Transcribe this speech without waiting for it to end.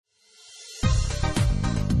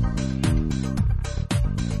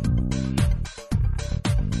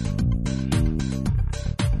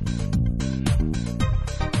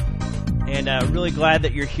And really glad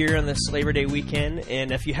that you're here on this Labor Day weekend.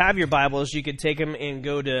 And if you have your Bibles, you could take them and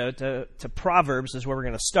go to Proverbs is where we're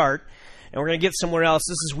going to start. And we're going to get somewhere else.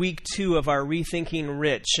 This is week 2 of our Rethinking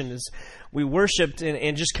Rich. And as we worshiped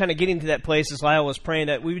and just kind of getting to that place as Lyle was praying,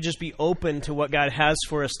 that we would just be open to what God has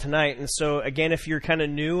for us tonight. And so, again, if you're kind of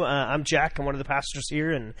new, I'm Jack. I'm one of the pastors here,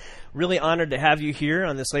 and really honored to have you here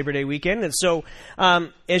on this Labor Day weekend. And so,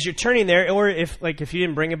 as you're turning there, or if you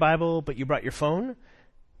didn't bring a Bible but you brought your phone,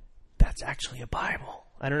 that's actually a Bible.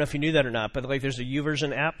 I don't know if you knew that or not, but there's a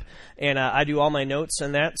YouVersion app, and I do all my notes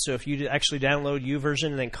on that. So if you actually download YouVersion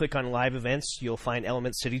and then click on live events, you'll find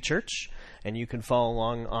Element City Church, and you can follow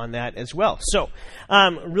along on that as well. So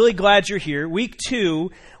really glad you're here. Week 2,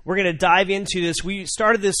 we're going to dive into this. We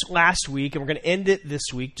started this last week, and we're going to end it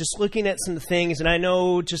this week, just looking at some things. And I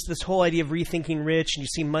know just this whole idea of rethinking rich, and you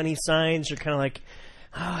see money signs, you're kind of like,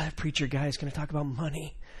 that preacher guy is going to talk about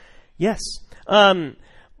money. Yes.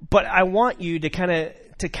 But I want you to kind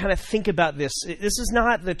of think about this. This is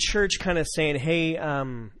not the church kind of saying, hey,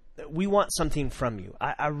 we want something from you.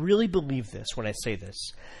 I really believe this when I say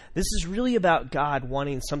this. This is really about God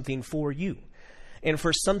wanting something for you. And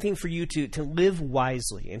for something for you to live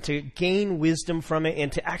wisely and to gain wisdom from it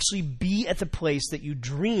and to actually be at the place that you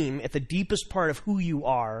dream at the deepest part of who you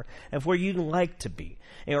are, of where you'd like to be,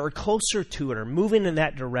 or closer to it, or moving in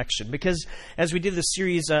that direction. Because as we did this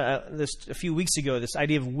series a few weeks ago, this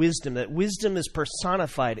idea of wisdom, that wisdom is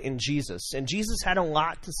personified in Jesus. And Jesus had a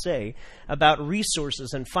lot to say about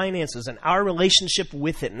resources and finances and our relationship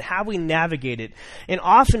with it and how we navigate it. And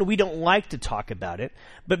often we don't like to talk about it,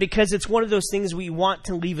 but because it's one of those things we want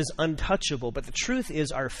to leave as untouchable. But the truth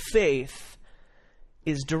is our faith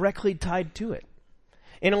is directly tied to it.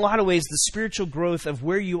 In a lot of ways, the spiritual growth of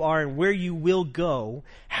where you are and where you will go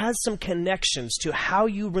has some connections to how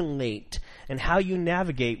you relate and how you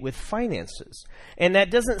navigate with finances. And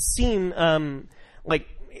that doesn't seem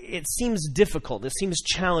it seems difficult. It seems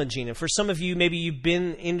challenging. And for some of you, maybe you've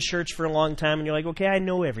been in church for a long time and you're like, okay, I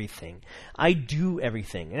know everything. I do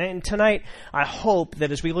everything. And tonight, I hope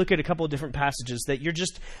that as we look at a couple of different passages, that you're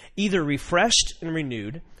just either refreshed and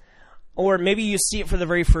renewed, or maybe you see it for the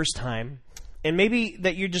very first time, and maybe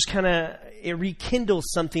that you're just it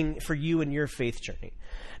rekindles something for you in your faith journey.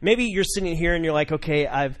 Maybe you're sitting here and you're like, okay,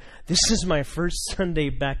 this is my first Sunday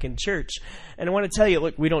back in church. And I want to tell you,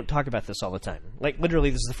 look, we don't talk about this all the time. Literally,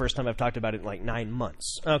 this is the first time I've talked about it in 9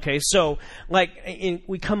 months. Okay, so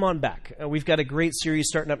we come on back. We've got a great series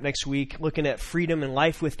starting up next week looking at freedom and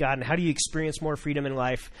life with God and how do you experience more freedom in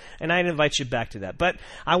life. And I'd invite you back to that. But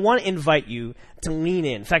I want to invite you to lean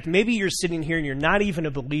in. In fact, maybe you're sitting here and you're not even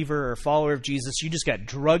a believer or a follower of Jesus. You just got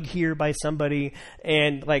drugged here by somebody,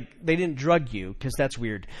 and they didn't drug you, because that's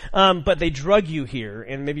weird. But they drug you here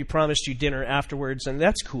and maybe promised you dinner afterwards, and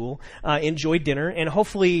that's cool. Enjoy dinner, and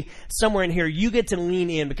hopefully somewhere in here you get to lean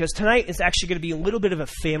in, because tonight is actually going to be a little bit of a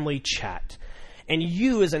family chat. And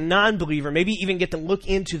you, as a non-believer, maybe even get to look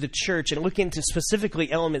into the church and look into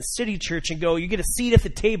specifically Element City Church and go, you get a seat at the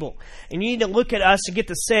table. And you need to look at us and get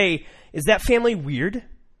to say, is that family weird?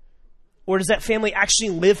 Or does that family actually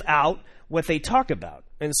live out what they talk about?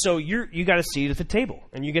 And so you got a seat at the table,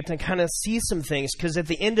 and you get to kind of see some things, because at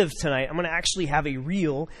the end of tonight, I'm going to actually have a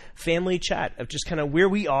real family chat of just kind of where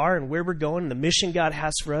we are and where we're going and the mission God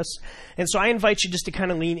has for us. And so I invite you just to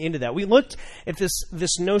kind of lean into that. We looked at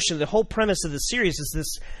this notion, the whole premise of the series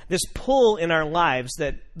is this pull in our lives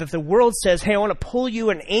that the world says, hey, I want to pull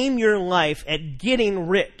you and aim your life at getting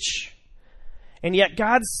rich. And yet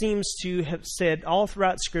God seems to have said all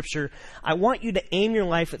throughout Scripture, I want you to aim your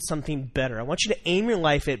life at something better. I want you to aim your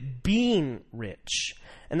life at being rich.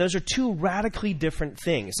 And those are two radically different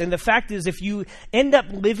things. And the fact is, if you end up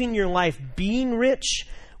living your life being rich,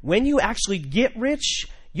 when you actually get rich,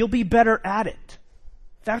 you'll be better at it.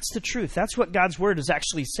 That's the truth. That's what God's Word is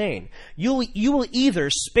actually saying. You will either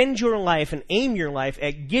spend your life and aim your life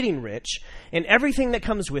at getting rich, and everything that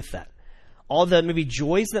comes with that. All the maybe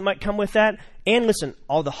joys that might come with that, and listen,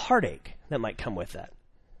 all the heartache that might come with that.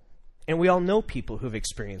 And we all know people who have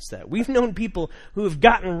experienced that. We've known people who have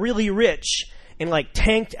gotten really rich and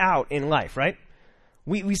tanked out in life, right?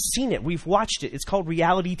 We've seen it. We've watched it. It's called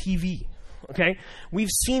reality TV, okay? We've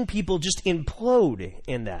seen people just implode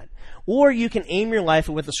in that. Or you can aim your life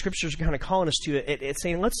at what the Scriptures are kind of calling us to. It's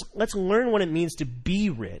saying, let's learn what it means to be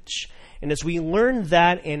rich. And as we learn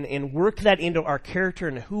that and work that into our character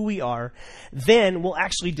and who we are, then we'll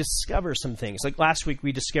actually discover some things. Like last week,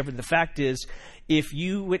 we discovered the fact is, if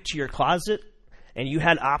you went to your closet and you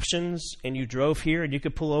had options and you drove here and you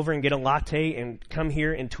could pull over and get a latte and come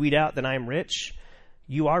here and tweet out that I'm rich,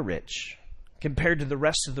 you are rich compared to the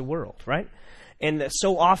rest of the world, right? And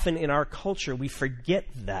so often in our culture, we forget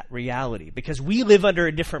that reality because we live under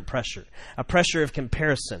a different pressure, a pressure of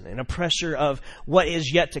comparison and a pressure of what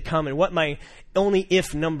is yet to come and what my only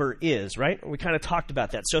if number is, right? We kind of talked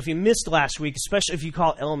about that. So if you missed last week, especially if you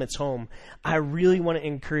call Elements home, I really want to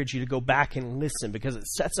encourage you to go back and listen because it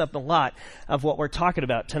sets up a lot of what we're talking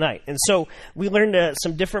about tonight. And so we learned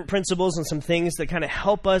some different principles and some things that kind of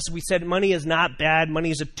help us. We said money is not bad.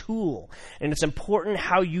 Money is a tool, and it's important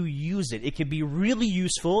how you use it. It can be really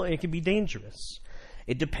useful, and it can be dangerous.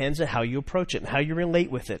 It depends on how you approach it and how you relate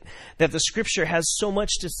with it. That the Scripture has so much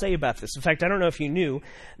to say about this. In fact, I don't know if you knew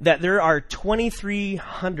that there are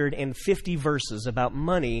 2,350 verses about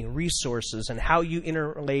money, resources, and how you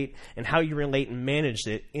interrelate and how you relate and manage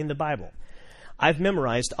it in the Bible. I've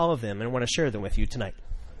memorized all of them and want to share them with you tonight.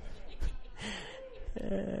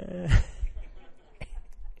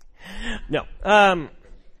 No.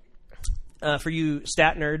 For you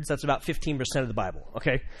stat nerds, that's about 15% of the Bible,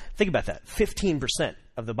 okay? Think about that. 15%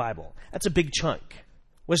 of the Bible. That's a big chunk.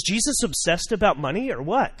 Was Jesus obsessed about money or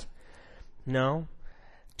what? No.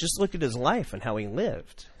 Just look at his life and how he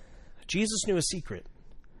lived. Jesus knew a secret.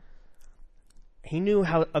 He knew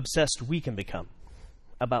how obsessed we can become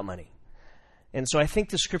about money. And so I think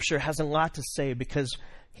the Scripture has a lot to say because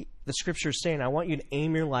the Scripture is saying, I want you to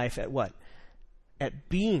aim your life at what? At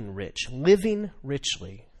being rich, living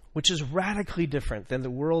richly, which is radically different than the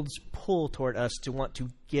world's pull toward us to want to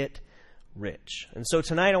get rich. And so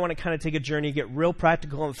tonight I want to kind of take a journey, get real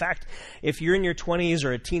practical. In fact, if you're in your 20s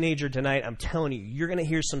or a teenager tonight, I'm telling you, you're going to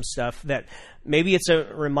hear some stuff that maybe it's a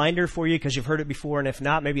reminder for you because you've heard it before, and if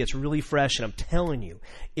not, maybe it's really fresh. And I'm telling you,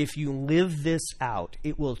 if you live this out,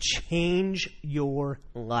 it will change your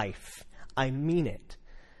life. I mean it.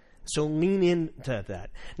 So lean into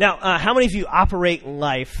that. Now, how many of you operate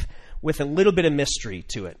life with a little bit of mystery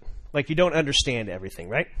to it? Like you don't understand everything,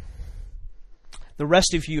 right? The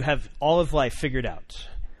rest of you have all of life figured out.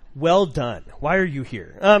 Well done. Why are you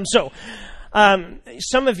here?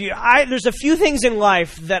 Some of you, there's a few things in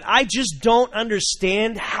life that I just don't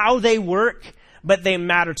understand how they work, but they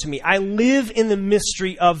matter to me. I live in the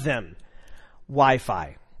mystery of them.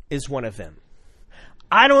 Wi-Fi is one of them.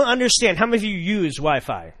 I don't understand. How many of you use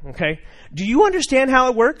Wi-Fi? Okay. Do you understand how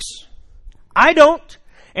it works? I don't.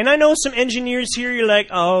 And I know some engineers here, you're like,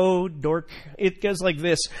 oh, dork, it goes like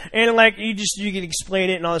this. And like, you can explain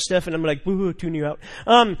it and all this stuff, and I'm like, boo, tune you out.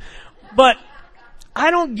 But I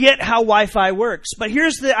don't get how Wi-Fi works. But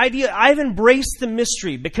here's the idea. I've embraced the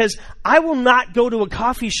mystery because I will not go to a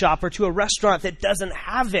coffee shop or to a restaurant that doesn't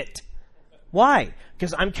have it. Why?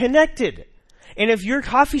 Because I'm connected. And if your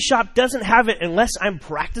coffee shop doesn't have it, unless I'm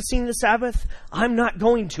practicing the Sabbath, I'm not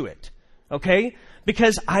going to it. Okay?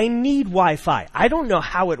 Because I need Wi-Fi. I don't know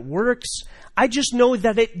how it works. I just know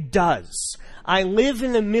that it does. I live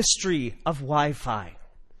in the mystery of Wi-Fi.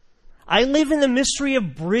 I live in the mystery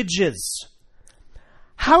of bridges.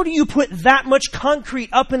 How do you put that much concrete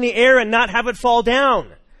up in the air and not have it fall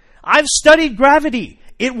down? I've studied gravity.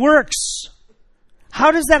 It works.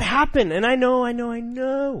 How does that happen? And I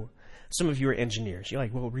know. Some of you are engineers. You're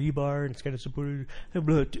like, well, rebar, and it's got to support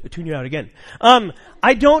it. Tune you out again.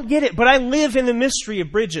 I don't get it, but I live in the mystery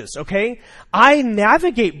of bridges, okay? I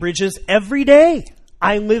navigate bridges every day.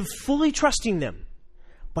 I live fully trusting them.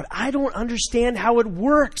 But I don't understand how it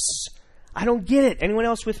works. I don't get it. Anyone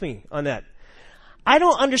else with me on that? I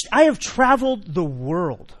don't understand. I have traveled the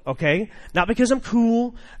world, okay? Not because I'm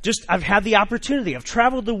cool, just I've had the opportunity. I've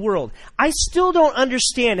traveled the world. I still don't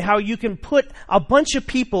understand how you can put a bunch of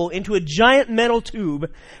people into a giant metal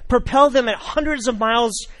tube, propel them at hundreds of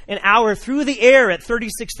miles an hour through the air at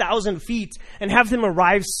 36,000 feet, and have them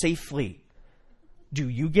arrive safely. Do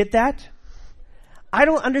you get that? I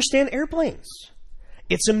don't understand airplanes.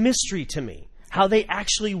 It's a mystery to me how they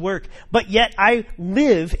actually work. But yet I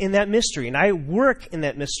live in that mystery and I work in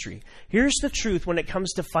that mystery. Here's the truth when it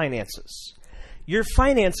comes to finances. Your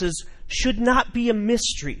finances should not be a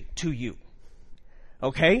mystery to you.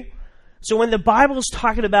 Okay? So when the Bible is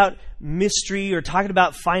talking about mystery or talking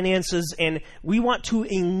about finances, and we want to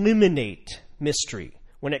eliminate mystery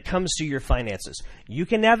when it comes to your finances. You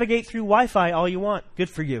can navigate through Wi-Fi all you want. Good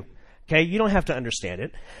for you. Okay? You don't have to understand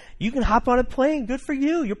it. You can hop on a plane. Good for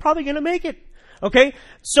you. You're probably going to make it. Okay?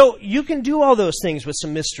 So you can do all those things with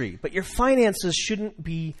some mystery, but your finances shouldn't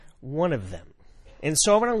be one of them. And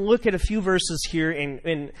so I'm going to look at a few verses here,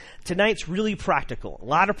 and tonight's really practical. A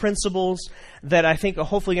lot of principles that I think are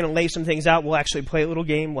hopefully going to lay some things out. We'll actually play a little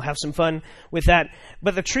game. We'll have some fun with that.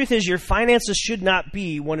 But the truth is, your finances should not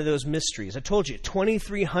be one of those mysteries. I told you,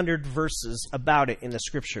 2,300 verses about it in the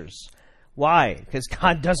Scriptures. Why? Because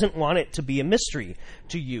God doesn't want it to be a mystery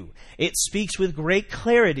to you. It speaks with great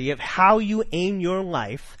clarity of how you aim your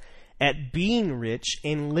life at being rich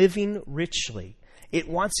and living richly. It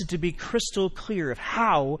wants it to be crystal clear of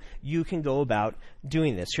how you can go about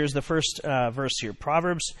doing this. Here's the first verse here.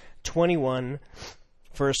 Proverbs 21,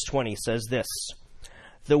 verse 20 says this.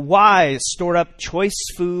 The wise store up choice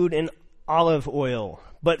food and olive oil,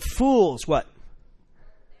 but fools, what?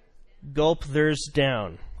 Gulp theirs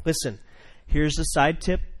down. Listen, here's a side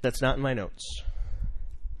tip that's not in my notes.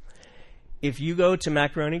 If you go to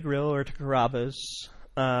Macaroni Grill or to Carrabba's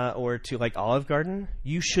or to like Olive Garden,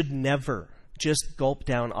 you should never just gulp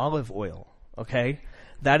down olive oil, okay?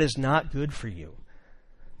 That is not good for you.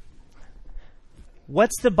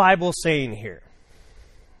 What's the Bible saying here?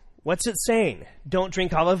 What's it saying? Don't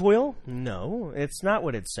drink olive oil? No, it's not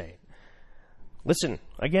what it's saying. Listen,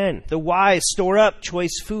 again, the wise store up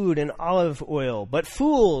choice food and olive oil, but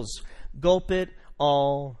fools gulp it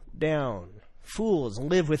all down. Fools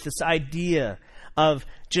live with this idea of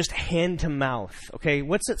just hand to mouth, okay?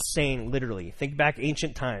 What's it saying literally? Think back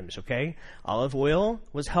ancient times, okay? Olive oil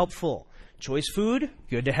was helpful. Choice food,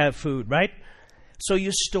 good to have food, right? So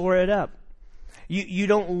you store it up. You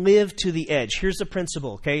don't live to the edge. Here's the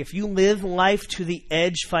principle, okay? If you live life to the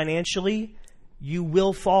edge financially, you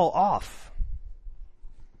will fall off.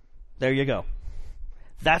 There you go.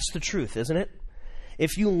 That's the truth, isn't it?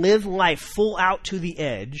 If you live life full out to the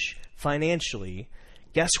edge financially,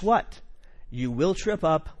 guess what? You will trip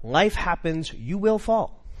up. Life happens. You will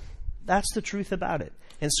fall. That's the truth about it.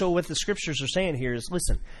 And so what the scriptures are saying here is,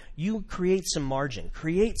 listen, you create some margin.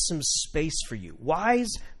 Create some space for you. Wise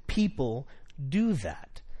people do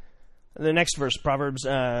that. The next verse, Proverbs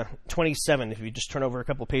 27, if you just turn over a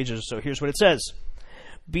couple pages. So here's what it says.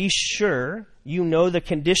 Be sure you know the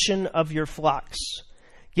condition of your flocks.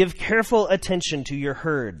 Give careful attention to your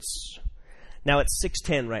herds. Now it's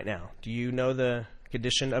 6:10 right now. Do you know the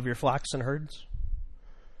condition of your flocks and herds?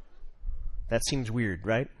 That seems weird,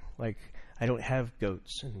 right? Like, I don't have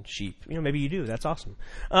goats and sheep. You know, maybe you do. That's awesome.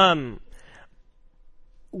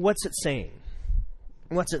 What's it saying?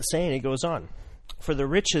 What's it saying? It goes on. For the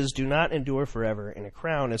riches do not endure forever, and a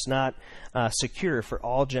crown is not secure for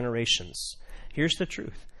all generations. Here's the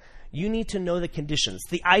truth. You need to know the conditions.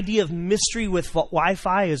 The idea of mystery with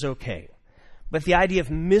Wi-Fi is okay. But the idea of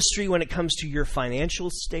mystery when it comes to your financial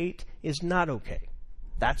state is not okay.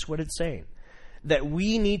 That's what it's saying. That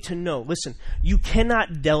we need to know. Listen, you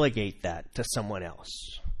cannot delegate that to someone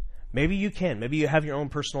else. Maybe you can. Maybe you have your own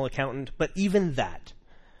personal accountant. But even that,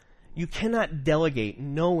 you cannot delegate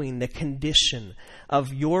knowing the condition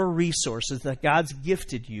of your resources that God's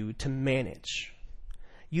gifted you to manage.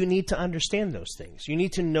 You need to understand those things. You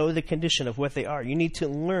need to know the condition of what they are. You need to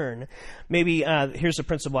learn. Maybe, here's a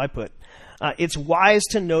principle I put. It's wise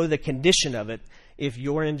to know the condition of it if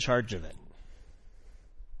you're in charge of it.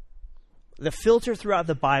 The filter throughout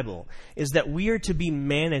the Bible is that we are to be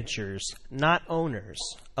managers, not owners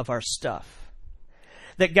of our stuff.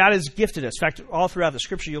 That God has gifted us. In fact, all throughout the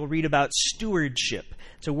scripture, you'll read about stewardship.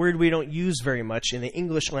 It's a word we don't use very much in the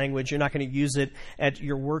English language. You're not going to use it at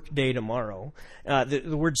your work day tomorrow.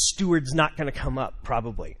 The word steward's not going to come up,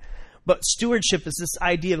 probably. But stewardship is this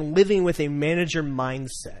idea of living with a manager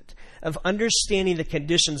mindset, of understanding the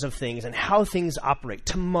conditions of things and how things operate.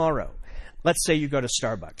 Tomorrow, let's say you go to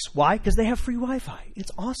Starbucks. Why? Because they have free Wi-Fi.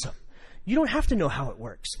 It's awesome. You don't have to know how it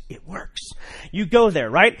works. It works. You go there,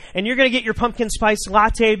 right? And you're going to get your pumpkin spice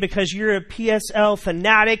latte because you're a PSL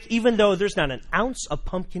fanatic, even though there's not an ounce of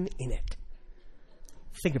pumpkin in it.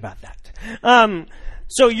 Think about that.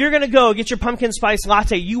 So you're going to go get your pumpkin spice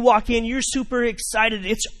latte. You walk in. You're super excited.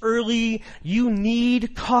 It's early. You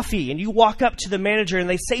need coffee. And you walk up to the manager and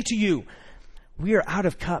they say to you, "We are out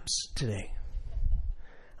of cups today.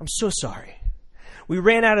 I'm so sorry. We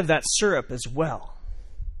ran out of that syrup as well."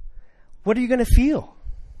 What are you going to feel?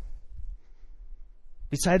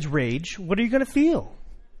 Besides rage, what are you going to feel?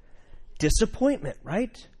 Disappointment,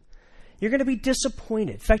 right? You're going to be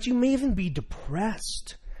disappointed. In fact, you may even be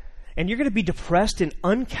depressed. And you're going to be depressed and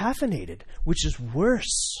uncaffeinated, which is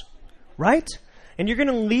worse, right? And you're going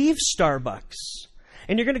to leave Starbucks.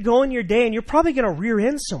 And you're going to go in your day and you're probably going to rear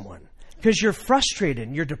end someone because you're frustrated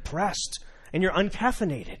and you're depressed and you're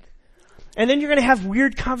uncaffeinated. And then you're going to have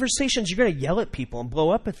weird conversations. You're going to yell at people and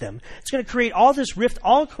blow up at them. It's going to create all this rift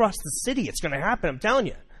all across the city. It's going to happen, I'm telling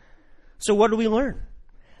you. So what do we learn?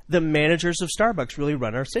 The managers of Starbucks really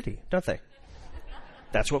run our city, don't they?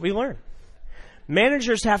 That's what we learn.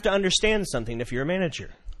 Managers have to understand something if you're a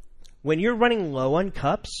manager. When you're running low on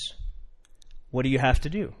cups, what do you have to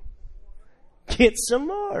do? Get some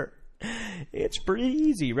more. It's pretty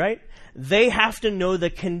easy, right? They have to know the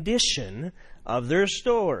condition of their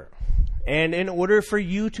store. And in order for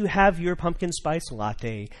you to have your pumpkin spice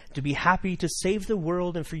latte, to be happy to save the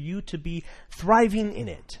world and for you to be thriving in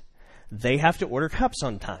it, they have to order cups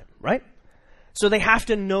on time, right? So they have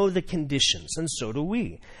to know the conditions, and so do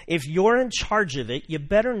we. If you're in charge of it, you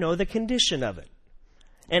better know the condition of it.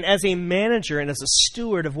 And as a manager and as a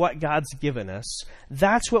steward of what God's given us,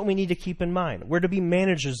 that's what we need to keep in mind. We're to be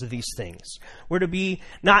managers of these things. We're to be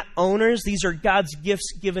not owners. These are God's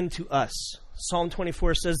gifts given to us. Psalm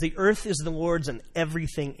 24 says, the earth is the Lord's and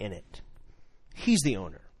everything in it. He's the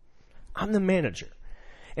owner. I'm the manager.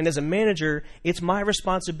 And as a manager, it's my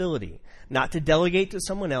responsibility not to delegate to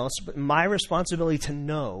someone else, but my responsibility to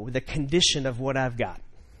know the condition of what I've got.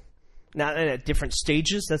 Now, at different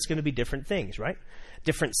stages, that's going to be different things, right?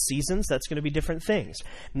 Different seasons, that's going to be different things.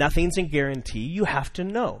 Nothing's a guarantee. You have to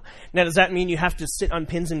know. Now, does that mean you have to sit on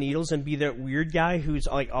pins and needles and be that weird guy who's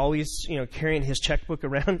like always, carrying his checkbook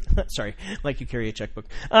around? Sorry, like you carry a checkbook.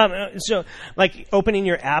 So, like opening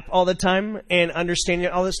your app all the time and understanding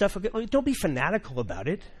all this stuff. Okay, don't be fanatical about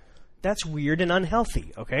it. That's weird and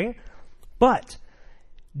unhealthy, okay? But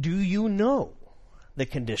do you know the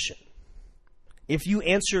condition? If you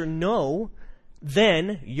answer no,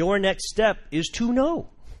 then your next step is to know,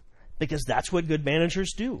 because that's what good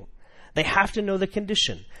managers do. They have to know the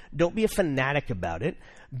condition. Don't be a fanatic about it.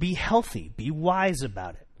 Be healthy. Be wise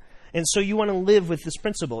about it. And so you want to live with this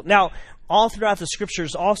principle. Now, all throughout the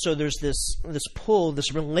scriptures also there's this pull,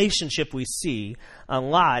 this relationship we see a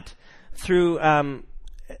lot through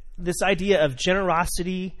this idea of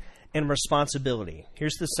generosity and responsibility.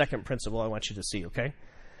 Here's the second principle I want you to see, okay?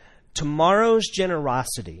 Tomorrow's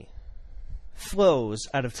generosity flows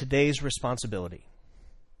out of today's responsibility.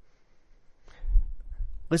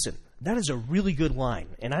 Listen, that is a really good line,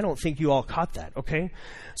 and I don't think you all caught that, okay?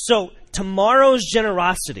 So, tomorrow's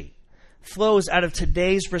generosity flows out of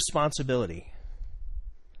today's responsibility.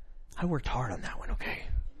 I worked hard on that one, okay?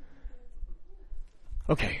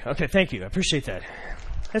 Okay, thank you. I appreciate that.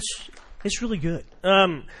 It's really good.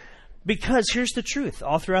 Because here's the truth,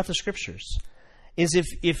 all throughout the scriptures, is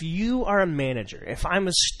if you are a manager, if I'm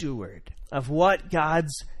a steward of what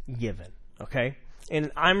God's given, okay,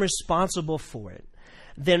 and I'm responsible for it,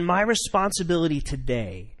 then my responsibility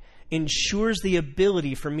today ensures the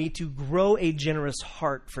ability for me to grow a generous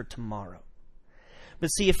heart for tomorrow. But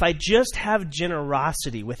see, if I just have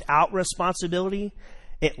generosity without responsibility,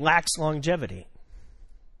 it lacks longevity.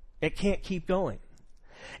 It can't keep going.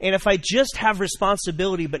 And if I just have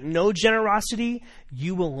responsibility but no generosity,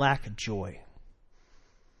 you will lack joy.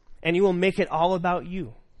 And you will make it all about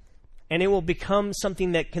you. And it will become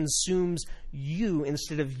something that consumes you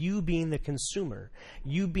instead of you being the consumer.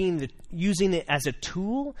 You being using it as a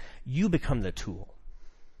tool, you become the tool.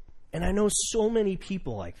 And I know so many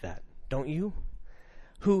people like that, don't you?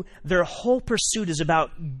 Who their whole pursuit is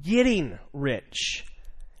about getting rich.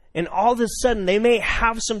 And all of a sudden, they may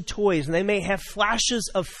have some toys and they may have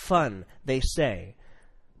flashes of fun, they say.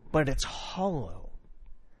 But it's hollow.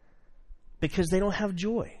 Because they don't have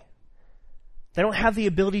joy. They don't have the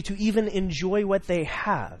ability to even enjoy what they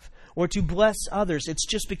have or to bless others. It's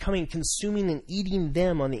just becoming consuming and eating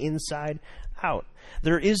them on the inside out.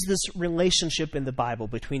 There is this relationship in the Bible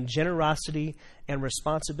between generosity and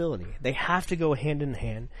responsibility. They have to go hand in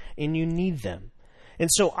hand, and you need them. And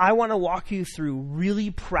so I want to walk you through really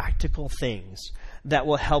practical things that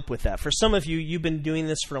will help with that. For some of you, you've been doing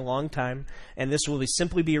this for a long time, and this will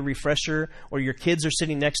simply be a refresher, or your kids are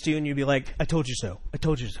sitting next to you, and you'll be like, I told you so. I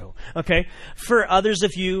told you so. Okay? For others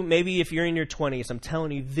of you, maybe if you're in your 20s, I'm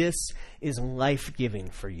telling you, this is life-giving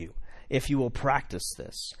for you if you will practice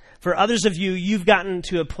this. For others of you, you've gotten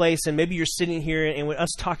to a place, and maybe you're sitting here, and with us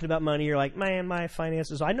talking about money, you're like, man, my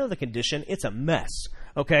finances, I know the condition. It's a mess.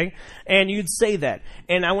 Okay? And you'd say that.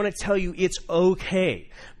 And I want to tell you it's okay.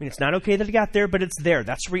 I mean, it's not okay that it got there, but it's there.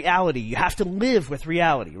 That's reality. You have to live with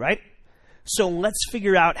reality, right? So let's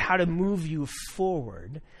figure out how to move you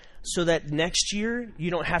forward so that next year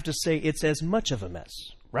you don't have to say it's as much of a mess,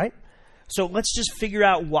 right? So let's just figure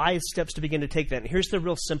out wise steps to begin to take that. And here's the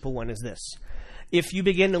real simple one is this. If you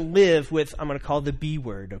begin to live with, I'm going to call the B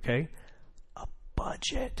word, okay? A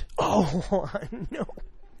budget. Oh, no.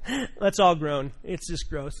 That's all groan. It's just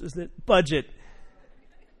gross, isn't it? Budget.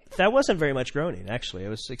 That wasn't very much groaning, actually. I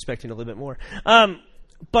was expecting a little bit more.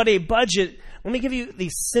 But a budget, let me give you the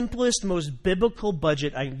simplest, most biblical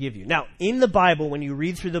budget I can give you. Now, in the Bible, when you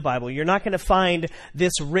read through the Bible, you're not going to find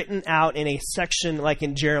this written out in a section like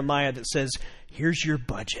in Jeremiah that says, here's your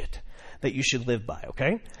budget. that you should live by,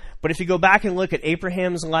 okay? But if you go back and look at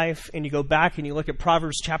Abraham's life, and you go back and you look at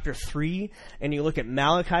Proverbs chapter 3, and you look at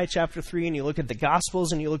Malachi chapter 3, and you look at the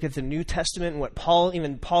Gospels, and you look at the New Testament, and what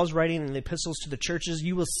Paul's writing in the epistles to the churches,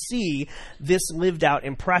 you will see this lived out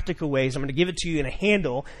in practical ways. I'm going to give it to you in a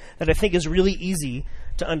handle that I think is really easy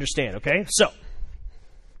to understand, okay? So,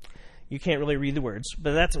 you can't really read the words,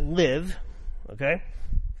 but that's live, okay?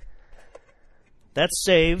 That's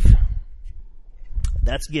save.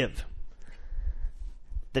 That's give.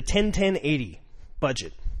 The 10-10-80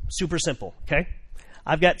 budget. Super simple, okay?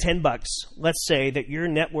 I've got $10. Let's say that your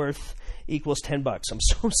net worth equals $10. I'm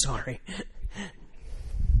so sorry.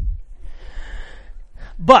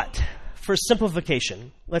 But for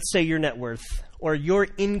simplification, let's say your net worth or your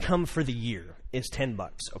income for the year is $10,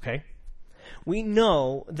 okay? We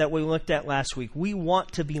know that we looked at last week. We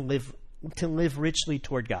want to live richly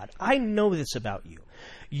toward God. I know this about you.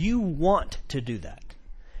 You want to do that.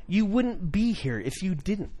 You wouldn't be here if you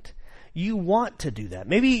didn't. You want to do that.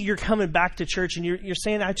 Maybe you're coming back to church and you're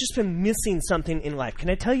saying, I've just been missing something in life. Can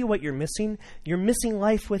I tell you what you're missing? You're missing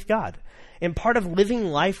life with God. And part of living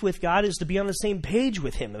life with God is to be on the same page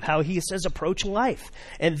with Him of how He says approach life.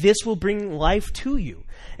 And this will bring life to you.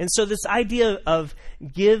 And so this idea of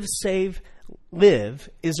give, save, live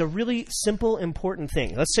is a really simple, important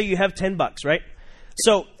thing. Let's say you have $10, right?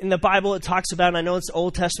 So in the Bible it talks about, and I know it's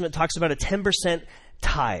Old Testament, it talks about a 10%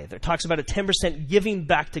 tithe. It talks about a 10% giving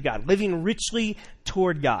back to God, living richly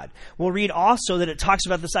toward God. We'll read also that it talks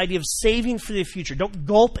about this idea of saving for the future. Don't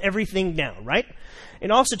gulp everything down, right? It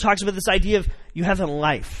also talks about this idea of you have a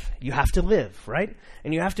life. You have to live, right?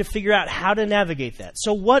 And you have to figure out how to navigate that.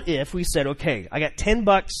 So what if we said, okay, I got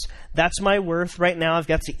 $10. That's my worth right now. I've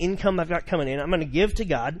got the income I've got coming in. I'm going to give to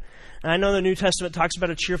God. And I know the New Testament talks about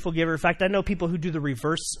a cheerful giver. In fact, I know people who do the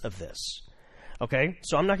reverse of this. Okay,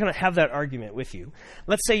 so I'm not going to have that argument with you.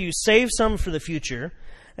 Let's say you save some for the future,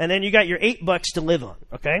 and then you got your $8 to live on,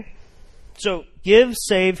 okay? So give,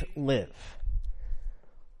 save, live.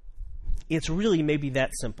 It's really maybe that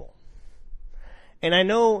simple. And I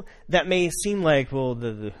know that may seem like, well,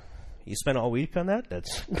 you spent all week on that?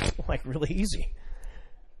 That's like really easy.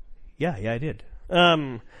 Yeah, I did.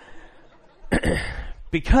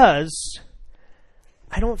 Because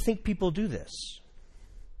I don't think people do this.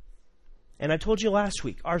 And I told you last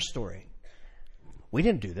week, our story. We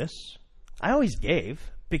didn't do this. I always gave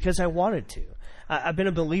because I wanted to. I've been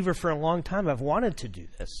a believer for a long time. I've wanted to do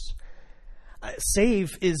this.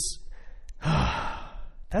 Save is,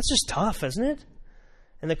 that's just tough, isn't it?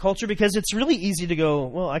 In the culture, because it's really easy to go,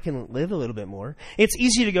 well, I can live a little bit more. It's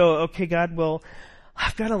easy to go, okay, God, well,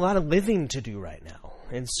 I've got a lot of living to do right now.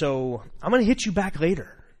 And so I'm going to hit you back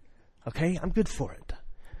later. Okay, I'm good for it.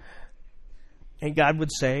 And God would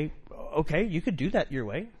say, okay, you could do that your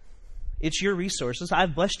way. It's your resources.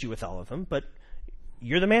 I've blessed you with all of them, but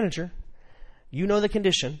you're the manager. You know the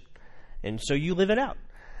condition, and so you live it out.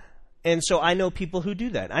 And so I know people who do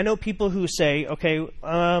that. I know people who say, okay,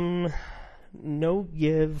 no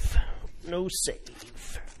give, no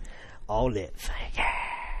save. I'll live. Yeah.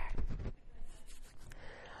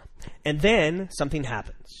 And then something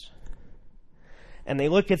happens. And they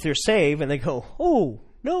look at their save and they go, oh,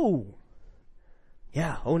 no.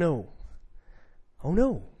 Yeah, oh no. Oh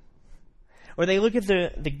no. Or they look at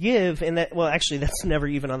the give and that, well, actually that's never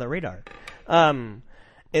even on the radar. And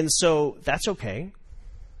so that's okay.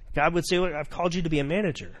 God would say, look, I've called you to be a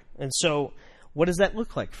manager. And so what does that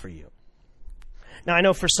look like for you? Now I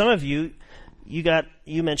know for some of you,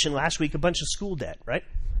 you mentioned last week a bunch of school debt, right?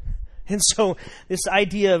 And so this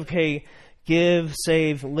idea of, okay, give,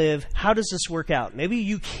 save, live, how does this work out? Maybe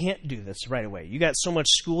you can't do this right away. You got so much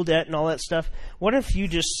school debt and all that stuff. What if you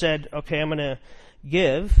just said, okay, I'm going to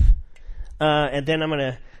give, and then I'm going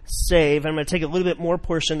to save. I'm going to take a little bit more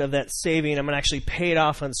portion of that saving. I'm going to actually pay it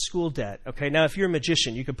off on school debt. Okay, now if you're a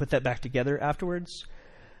magician, you could put that back together afterwards.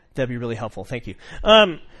 That'd be really helpful. Thank you.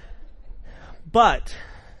 But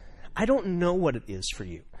I don't know what it is for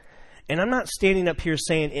you. And I'm not standing up here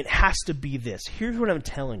saying it has to be this. Here's what I'm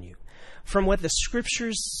telling you. From what the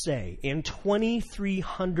scriptures say in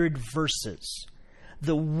 2,300 verses,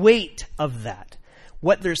 the weight of that,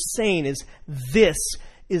 what they're saying is this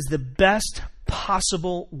is the best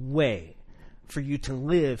possible way for you to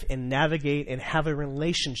live and navigate and have a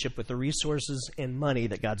relationship with the resources and money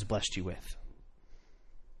that God's blessed you with.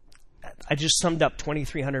 I just summed up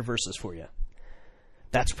 2,300 verses for you.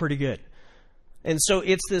 That's pretty good. And so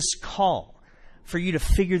it's this call for you to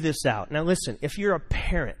figure this out. Now listen, if you're a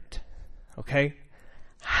parent, okay,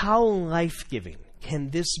 how life-giving can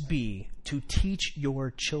this be to teach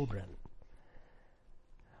your children?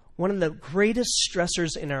 One of the greatest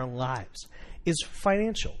stressors in our lives is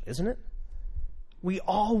financial, isn't it? We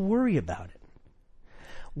all worry about it.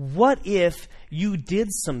 What if you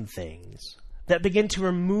did some things that begin to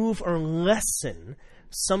remove or lessen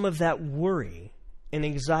some of that worry and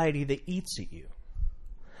anxiety that eats at you?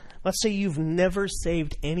 Let's say you've never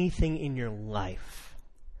saved anything in your life.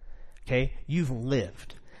 Okay? You've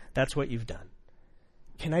lived. That's what you've done.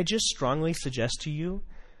 Can I just strongly suggest to you,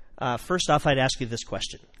 first off, I'd ask you this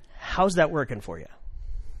question. How's that working for you?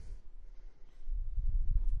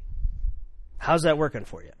 How's that working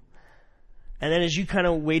for you? And then as you kind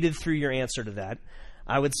of waded through your answer to that,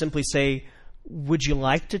 I would simply say, would you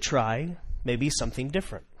like to try maybe something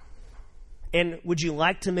different? And would you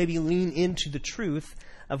like to maybe lean into the truth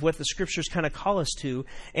of what the scriptures kind of call us to?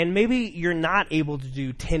 And maybe you're not able to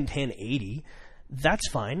do 10-10-80. That's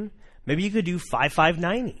fine. Maybe you could do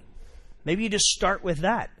 5-5-90. Maybe you just start with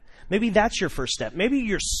that. Maybe that's your first step. Maybe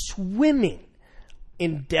you're swimming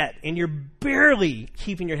in debt and you're barely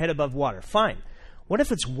keeping your head above water. Fine. What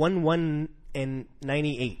if it's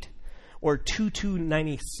 1-1-98 or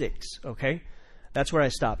 2-2-96? Okay, that's where I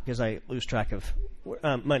stop because I lose track of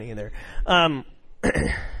money in there.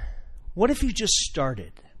 What if you just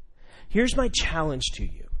started? Here's my challenge to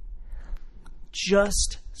you.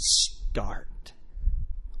 Just start.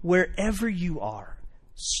 Wherever you are,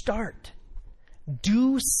 start.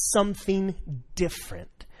 Do something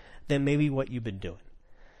different than maybe what you've been doing.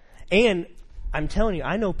 And I'm telling you,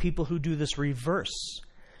 I know people who do this reverse,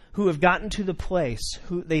 who have gotten to the place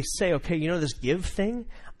who they say, okay, you know this give thing?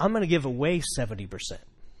 I'm going to give away 70%.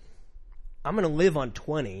 I'm going to live on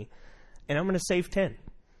 20, and I'm going to save 10.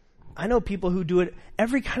 I know people who do it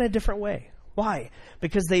every kind of different way. Why?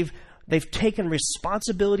 Because they've taken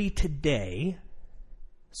responsibility today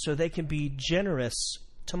so they can be generous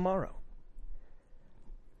tomorrow.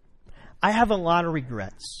 I have a lot of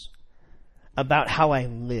regrets about how I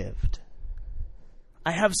lived.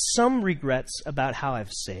 I have some regrets about how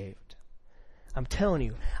I've saved. I'm telling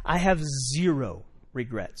you, I have zero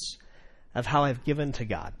regrets of how I've given to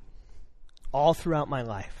God all throughout my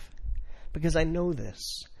life. Because I know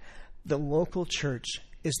this. The local church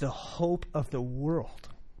is the hope of the world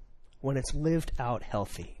when it's lived out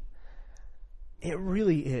healthy. It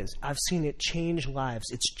really is. I've seen it change lives.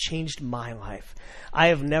 It's changed my life. I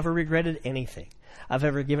have never regretted anything I've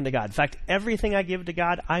ever given to God. In fact, everything I give to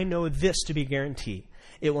God, I know this to be guaranteed.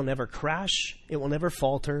 It will never crash. It will never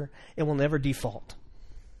falter. It will never default.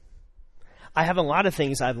 I have a lot of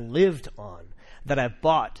things I've lived on that I've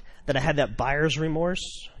bought that I had that buyer's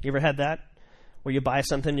remorse. You ever had that? Where you buy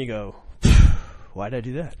something and you go, why'd I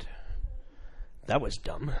do that? That was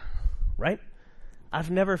dumb, right? I've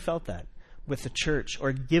never felt that with the church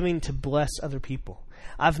or giving to bless other people.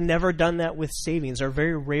 I've never done that with savings, or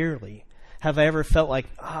very rarely have I ever felt like,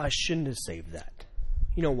 I shouldn't have saved that.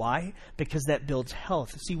 You know why? Because that builds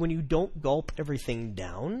health. See, when you don't gulp everything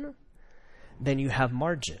down, then you have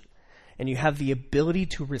margin. And you have the ability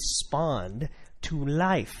to respond to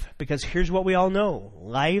life. Because here's what we all know.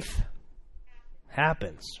 Life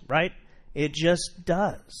happens, right? It just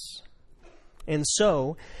does. And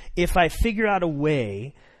so, if I figure out a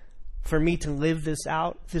way for me to live this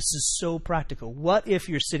out, this is so practical. What if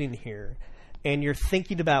you're sitting here and you're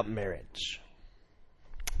thinking about marriage?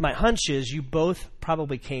 My hunch is you both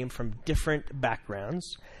probably came from different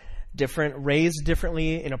backgrounds, raised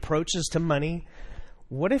differently in approaches to money.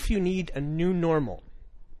 What if you need a new normal?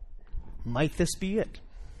 Might this be it?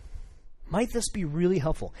 Might this be really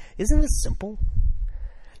helpful? Isn't this simple?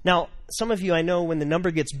 Now, some of you, I know when the number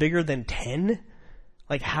gets bigger than 10,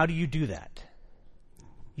 like how do you do that?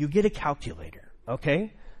 You get a calculator,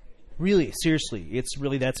 okay? Really, seriously, it's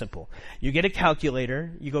really that simple. You get a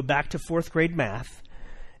calculator, you go back to 4th grade math,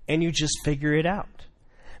 and you just figure it out.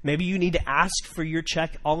 Maybe you need to ask for your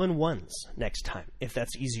check all in ones next time, if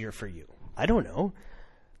that's easier for you. I don't know.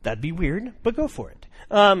 That'd be weird, but go for it.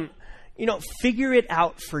 Figure it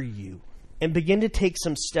out for you and begin to take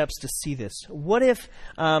some steps to see this. What if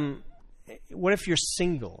you're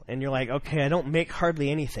single and you're like, okay, I don't make hardly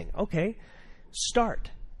anything. Okay, start.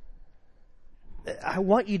 I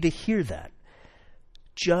want you to hear that.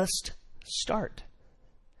 Just start.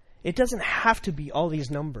 It doesn't have to be all these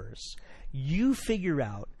numbers. You figure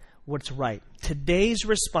out what's right. Today's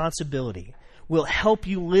responsibility will help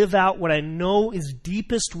you live out what I know is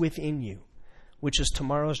deepest within you, which is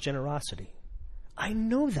tomorrow's generosity. I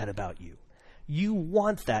know that about you. You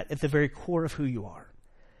want that at the very core of who you are.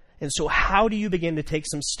 And so how do you begin to take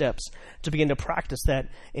some steps to begin to practice that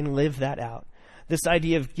and live that out? This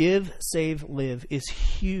idea of give, save, live is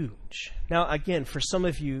huge. Now, again, for some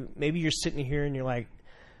of you, maybe you're sitting here and you're like,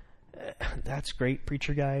 that's great,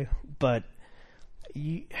 preacher guy, but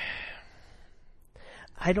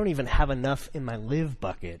I don't even have enough in my live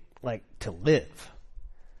bucket, like to live,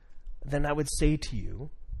 then I would say to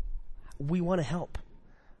you, we want to help,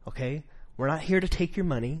 okay? We're not here to take your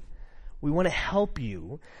money. We want to help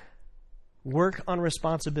you work on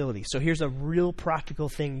responsibility. So here's a real practical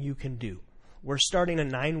thing you can do. We're starting a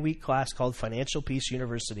 9-week class called Financial Peace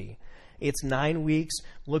University. It's 9 weeks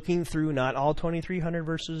looking through not all 2,300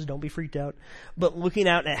 verses, don't be freaked out, but looking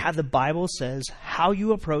out at how the Bible says how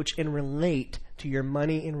you approach and relate to your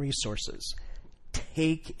money and resources.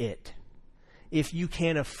 Take it. If you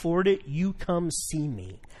can't afford it, you come see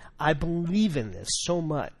me. I believe in this so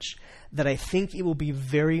much that I think it will be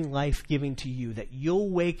very life-giving to you, that you'll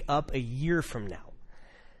wake up a year from now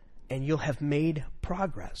and you'll have made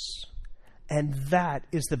progress. And that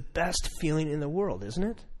is the best feeling in the world, isn't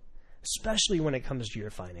it? Especially when it comes to your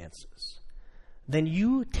finances. Then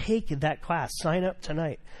you take that class. Sign up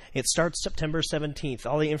tonight. It starts September 17th.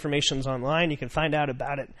 All the information's online. You can find out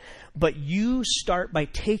about it. But you start by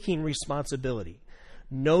taking responsibility.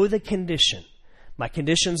 Know the condition. My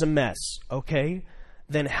condition's a mess, okay?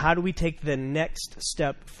 Then how do we take the next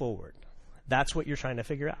step forward? That's what you're trying to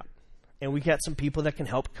figure out. And we got some people that can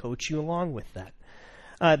help coach you along with that.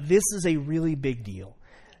 This is a really big deal.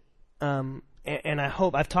 And I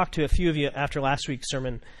hope, I've talked to a few of you after last week's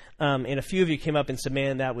sermon, and a few of you came up and said,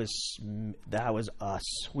 man, that was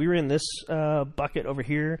us. We were in this bucket over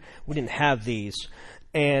here. We didn't have these.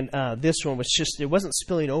 And this one was just, it wasn't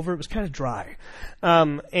spilling over. It was kind of dry.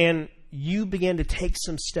 And you began to take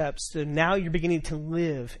some steps. So now you're beginning to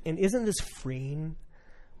live. And isn't this freeing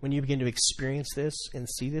when you begin to experience this and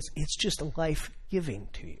see this? It's just life-giving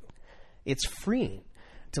to you. It's freeing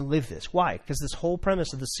to live this. Why? Because this whole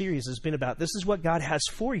premise of the series has been about this is what God has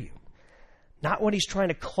for you, not what he's trying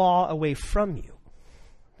to claw away from you.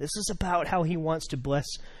 This is about how he wants to bless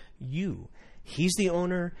you. He's the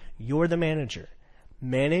owner, you're the manager.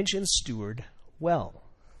 Manage and steward well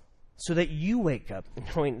so that you wake up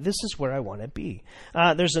going, this is where I want to be.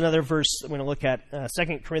 There's another verse that we're going to look at,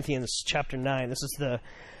 2 Corinthians chapter 9. This is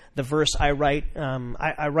the verse I write.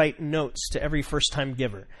 I write notes to every first-time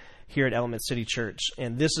giver here at Element City Church,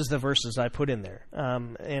 and this is the verses I put in there.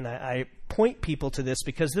 And I point people to this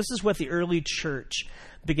because this is what the early church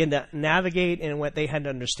began to navigate and what they had to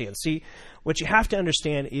understand. See, what you have to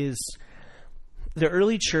understand is the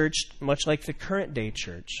early church, much like the current day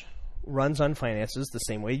church, runs on finances the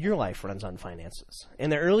same way your life runs on finances.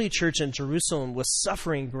 And the early church in Jerusalem was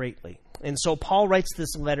suffering greatly. And so Paul writes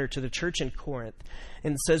this letter to the church in Corinth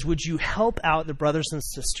and says, would you help out the brothers and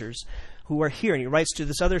sisters who are here? And he writes to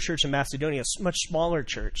this other church in Macedonia, a much smaller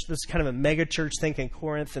church. This is kind of a mega church, think in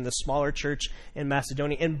Corinth, and the smaller church in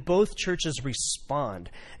Macedonia. And both churches respond.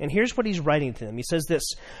 And here's what he's writing to them. He says this,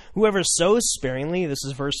 whoever sows sparingly, this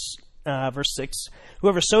is verse 6,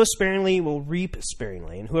 whoever sows sparingly will reap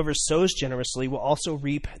sparingly, and whoever sows generously will also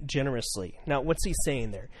reap generously. Now, what's he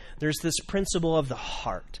saying there? There's this principle of the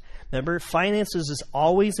heart. Remember, finances is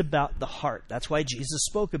always about the heart. That's why Jesus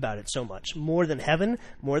spoke about it so much. More than heaven,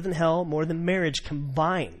 more than hell, more than marriage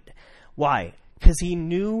combined. Why? Because he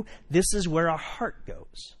knew this is where our heart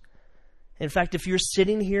goes. In fact, if you're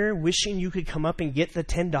sitting here wishing you could come up and get the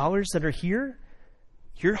 $10 that are here,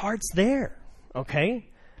 your heart's there, okay?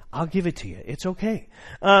 I'll give it to you. It's okay.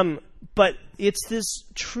 But it's this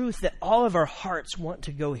truth that all of our hearts want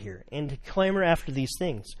to go here and to clamor after these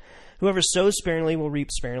things. Whoever sows sparingly will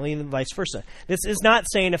reap sparingly, and vice versa. This is not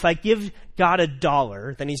saying if I give God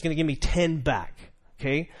 $1, then he's going to give me 10 back.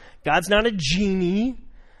 Okay? God's not a genie.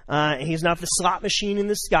 He's not the slot machine in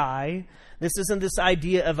the sky. This isn't this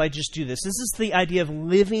idea of I just do this. This is the idea of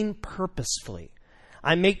living purposefully.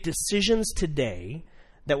 I make decisions today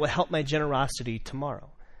that will help my generosity tomorrow.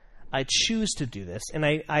 I choose to do this, and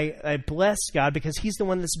I bless God because he's the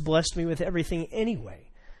one that's blessed me with everything anyway.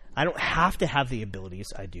 I don't have to have the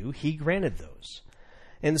abilities I do. He granted those.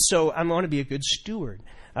 And so I want to be a good steward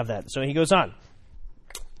of that. So he goes on.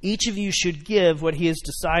 Each of you should give what he has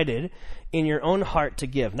decided in your own heart to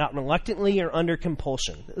give, not reluctantly or under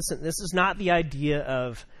compulsion. Listen, this is not the idea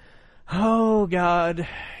of, oh, God,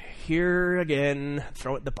 here again,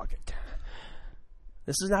 throw it in the bucket.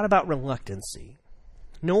 This is not about reluctancy,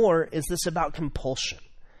 nor is this about compulsion.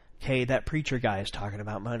 Okay, that preacher guy is talking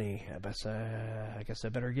about money. I guess I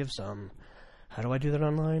better give some. How do I do that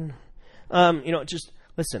online? Just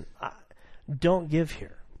listen. Don't give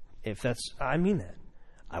here. I mean that.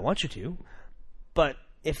 I want you to. But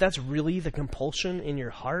if that's really the compulsion in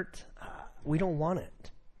your heart, we don't want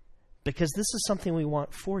it. Because this is something we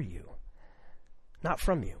want for you, not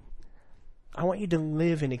from you. I want you to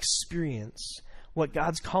live and experience what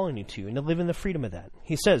God's calling you to and to live in the freedom of that.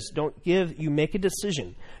 He says, don't give, you make a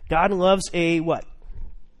decision. God loves a what?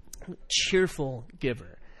 cheerful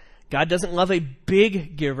giver. God doesn't love a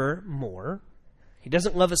big giver more. He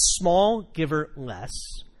doesn't love a small giver less.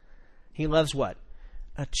 He loves what?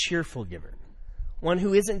 A cheerful giver. One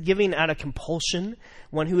who isn't giving out of compulsion.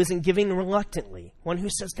 One who isn't giving reluctantly. One who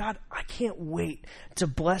says, God, I can't wait to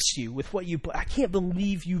bless you with what I can't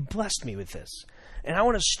believe you blessed me with this. And I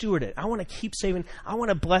want to steward it. I want to keep saving. I want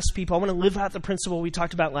to bless people. I want to live out the principle we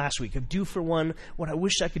talked about last week of do for one what I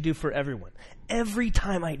wish I could do for everyone. Every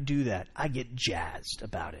time I do that, I get jazzed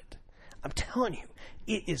about it. I'm telling you,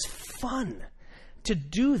 it is fun to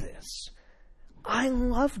do this. I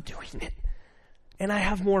love doing it. And I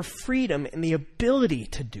have more freedom and the ability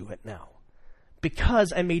to do it now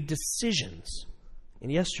because I made decisions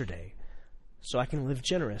in yesterday so I can live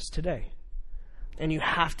generous today. And you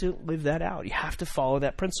have to live that out. You have to follow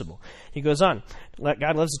that principle. He goes on,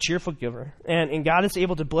 God loves a cheerful giver, and God is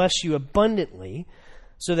able to bless you abundantly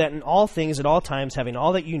so that in all things, at all times, having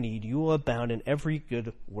all that you need, you will abound in every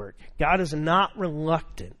good work. God is not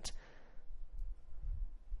reluctant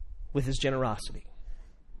with his generosity.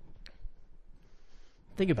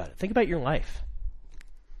 Think about it. Think about your life.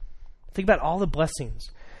 Think about all the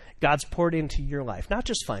blessings God's poured into your life, not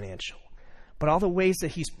just financial, but all the ways that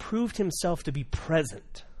he's proved himself to be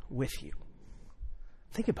present with you.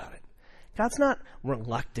 Think about it. God's not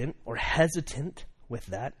reluctant or hesitant with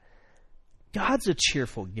that. God's a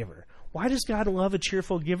cheerful giver. Why does God love a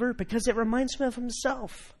cheerful giver? Because it reminds him of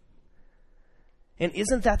himself. And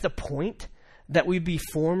isn't that the point? That we be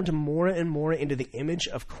formed more and more into the image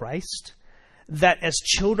of Christ? That as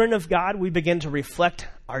children of God, we begin to reflect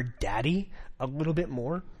our daddy a little bit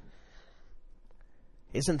more?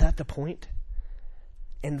 Isn't that the point?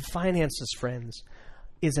 And finances, friends,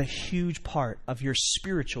 is a huge part of your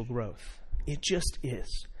spiritual growth. It just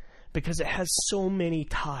is. Because it has so many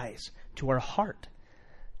ties to our heart.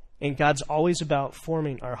 And God's always about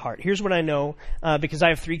forming our heart. Here's what I know, because I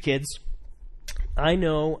have 3 kids. I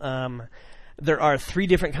know there are 3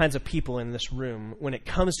 different kinds of people in this room when it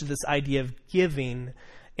comes to this idea of giving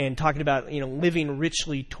and talking about, living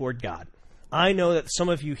richly toward God. I know that some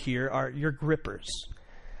of you here you're grippers.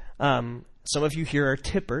 Some of you here are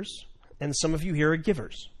tippers, and some of you here are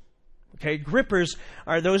givers. Okay, grippers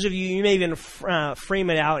are those of you may even frame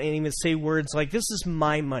it out and even say words like, this is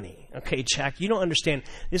my money. Okay, Jack, you don't understand.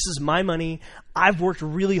 This is my money. I've worked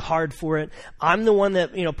really hard for it. I'm the one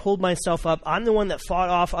that, pulled myself up. I'm the one that fought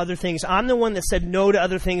off other things. I'm the one that said no to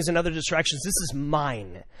other things and other distractions. This is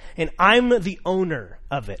mine, and I'm the owner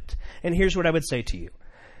of it. And here's what I would say to you.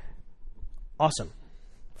 Awesome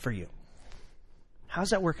for you. How's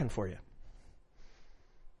that working for you?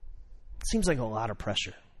 It seems like a lot of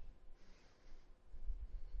pressure.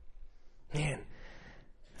 Man,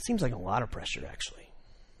 it seems like a lot of pressure, actually,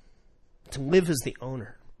 to live as the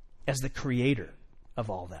owner, as the creator of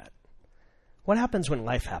all that. What happens when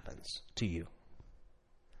life happens to you?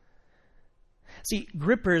 See,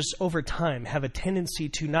 grippers over time have a tendency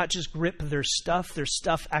to not just grip their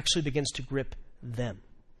stuff actually begins to grip them.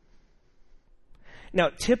 Now,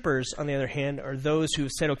 tippers, on the other hand, are those who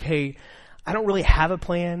have said, okay, I don't really have a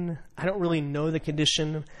plan. I don't really know the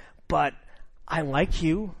condition, but I like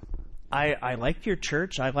you. I like your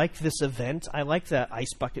church. I like this event. I like the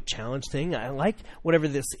ice bucket challenge thing. I like whatever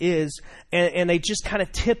this is. And they just kind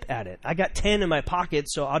of tip at it. I got 10 in my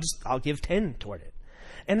pocket, so I'll give 10 toward it.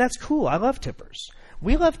 And that's cool. I love tippers.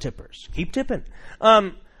 We love tippers. Keep tipping.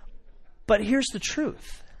 But here's the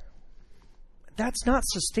truth. That's not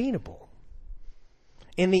sustainable.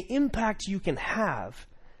 And the impact you can have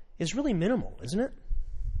is really minimal, isn't it?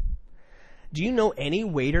 Do you know any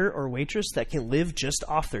waiter or waitress that can live just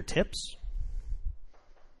off their tips?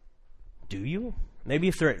 Do you? Maybe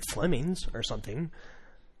if they're at Fleming's or something.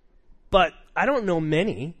 But I don't know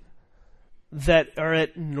many that are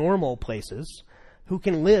at normal places who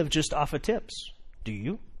can live just off of tips. Do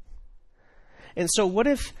you? And so what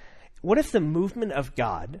if the movement of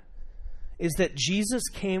God is that Jesus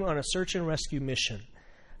came on a search and rescue mission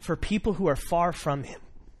for people who are far from him?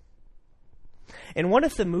 And what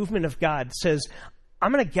if the movement of God says,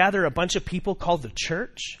 I'm going to gather a bunch of people called the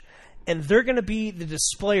church, and they're going to be the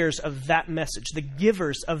displayers of that message, the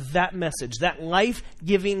givers of that message, that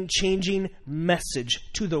life-giving, changing message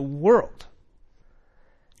to the world?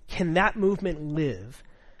 Can that movement live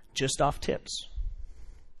just off tips?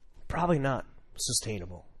 Probably not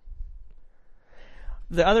sustainable.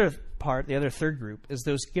 The other part, the other third group, is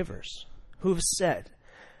those givers who have said,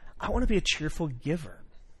 I want to be a cheerful giver.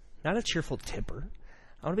 Not a cheerful tipper.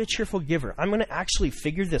 I want to be a cheerful giver. I'm going to actually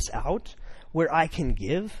figure this out where I can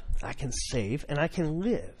give, I can save, and I can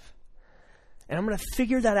live. And I'm going to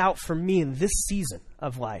figure that out for me in this season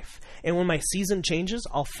of life. And when my season changes,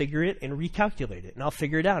 I'll figure it and recalculate it, and I'll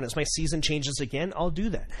figure it out. As my season changes again, I'll do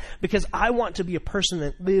that. Because I want to be a person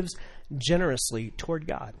that lives generously toward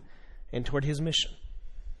God and toward his mission.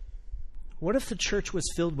 What if the church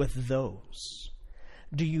was filled with those?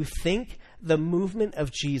 Do you think the movement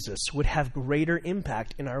of Jesus would have greater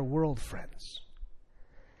impact in our world, friends?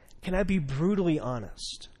 Can I be brutally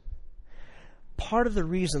honest? Part of the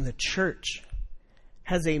reason the church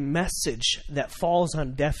has a message that falls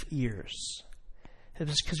on deaf ears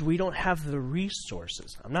is because we don't have the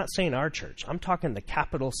resources. I'm not saying our church. I'm talking the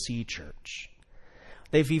capital C church.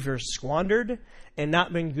 They've either squandered and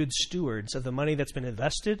not been good stewards of the money that's been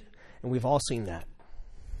invested, and we've all seen that.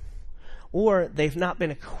 Or they've not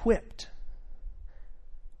been equipped.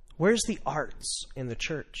 Where's the arts in the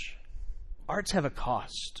church? Arts have a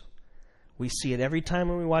cost. We see it every time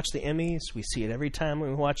when we watch the Emmys. We see it every time when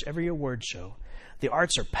we watch every award show. The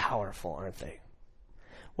arts are powerful, aren't they?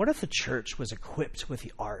 What if the church was equipped with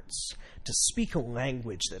the arts to speak a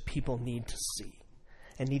language that people need to see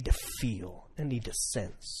and need to feel and need to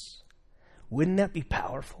sense? Wouldn't that be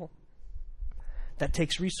powerful? That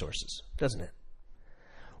takes resources, doesn't it?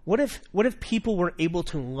 What if people were able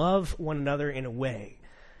to love one another in a way,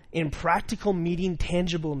 in practical meeting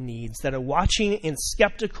tangible needs, that a watching and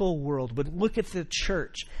skeptical world would look at the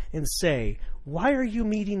church and say, why are you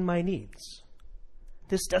meeting my needs?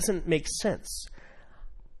 This doesn't make sense.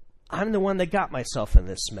 I'm the one that got myself in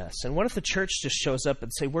this mess. And what if the church just shows up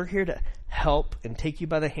and say, we're here to help and take you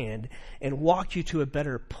by the hand and walk you to a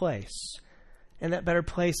better place. And that better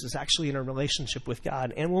place is actually in a relationship with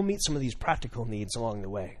God. And we'll meet some of these practical needs along the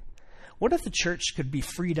way. What if the church could be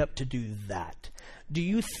freed up to do that? Do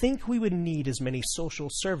you think we would need as many social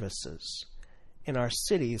services in our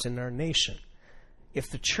cities and our nation if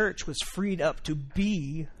the church was freed up to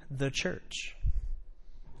be the church?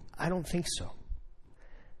 I don't think so.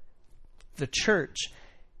 The church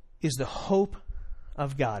is the hope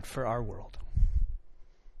of God for our world.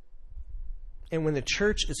 And when the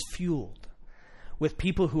church is fueled with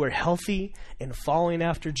people who are healthy and following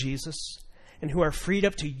after Jesus, and who are freed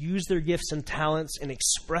up to use their gifts and talents and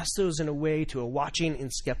express those in a way to a watching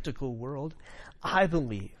and skeptical world, I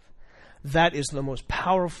believe that is the most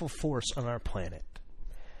powerful force on our planet.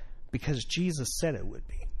 Because Jesus said it would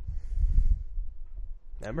be.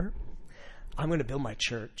 Remember? I'm going to build my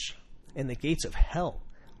church, and the gates of hell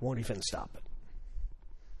won't even stop it.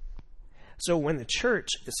 So when the church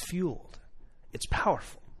is fueled, it's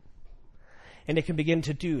powerful. And it can begin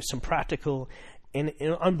to do some practical and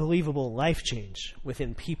unbelievable life change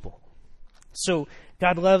within people. So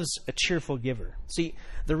God loves a cheerful giver. See,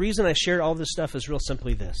 the reason I shared all this stuff is real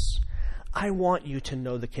simply this. I want you to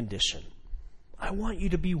know the condition. I want you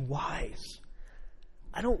to be wise.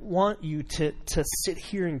 I don't want you to sit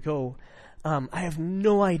here and go, I have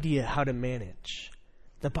no idea how to manage.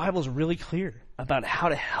 The Bible's really clear about how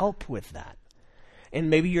to help with that. And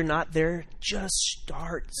maybe you're not there. Just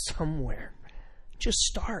start somewhere. Just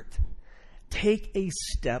start. Take a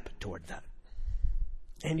step toward that.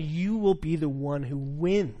 And you will be the one who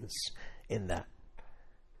wins in that.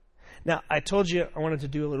 Now, I told you I wanted to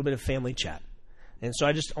do a little bit of family chat. And so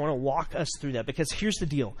I want to walk us through that, because here's the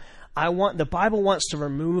deal. The Bible wants to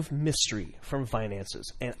remove mystery from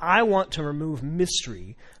finances. And I want to remove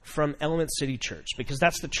mystery from Element City Church, because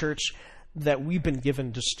that's the church that we've been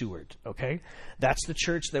given to steward, okay? That's the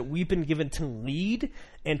church that we've been given to lead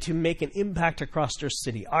and to make an impact across our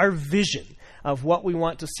city. Our vision of what we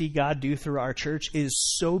want to see God do through our church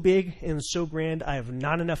is so big and so grand, I have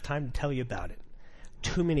not enough time to tell you about it.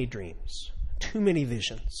 Too many dreams, too many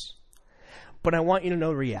visions. But I want you to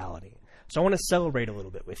know reality. So I want to celebrate a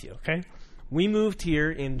little bit with you, okay? We moved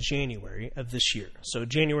here in January of this year. So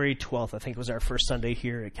January 12th, I think, was our first Sunday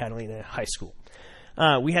here at Catalina High School.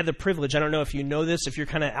 We had the privilege, I don't know if you know this, if you're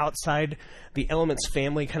kind of outside the Elements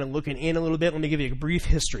family, kind of looking in a little bit, let me give you a brief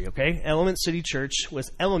history, okay? Element City Church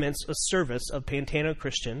was Elements, a service of Pantano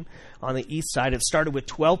Christian on the east side. It started with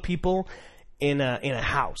 12 people in a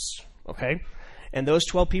house, okay? And those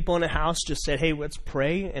 12 people in a house just said, hey, let's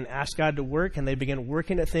pray and ask God to work, and they began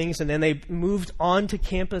working at things, and then they moved on to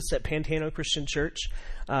campus at Pantano Christian Church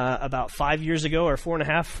about 5 years ago, or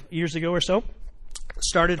 4.5 years ago or so.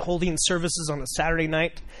 Started holding services on a Saturday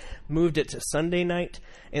night, moved it to Sunday night,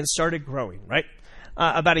 and started growing, right?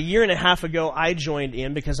 About 1.5 years ago, I joined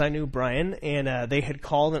in because I knew Brian, and they had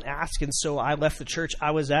called and asked, and so I left the church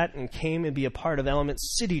I was at and came and be a part of Element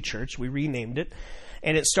City Church. We renamed it,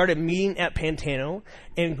 and it started meeting at Pantano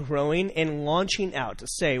and growing and launching out to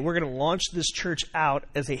say, we're going to launch this church out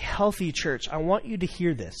as a healthy church. I want you to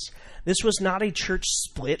hear this. This was not a church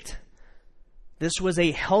split. This was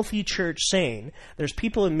a healthy church saying, there's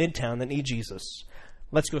people in Midtown that need Jesus.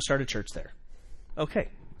 Let's go start a church there. Okay.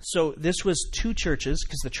 So this was two churches,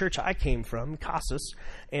 because the church I came from, Casas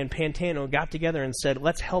and Pantano, got together and said,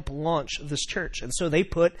 let's help launch this church. And so they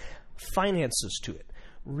put finances to it,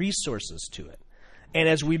 resources to it. And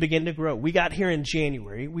as we begin to grow, we got here in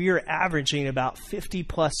January. We are averaging about 50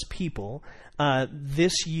 plus people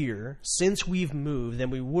this year since we've moved than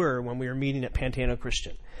we were when we were meeting at Pantano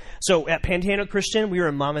Christian. So at Pantano Christian, we were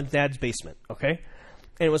in mom and dad's basement, okay?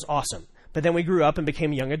 And it was awesome. But then we grew up and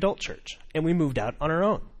became a young adult church, and we moved out on our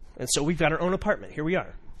own. And so we've got our own apartment. Here we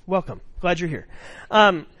are. Welcome. Glad you're here.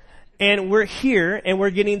 And we're here, and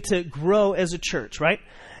we're getting to grow as a church, right?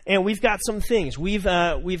 And we've got some things. We've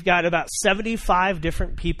got about 75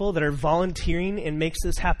 different people that are volunteering and makes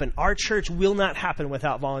this happen. Our church will not happen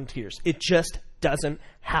without volunteers. It just doesn't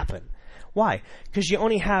happen. Why? Because you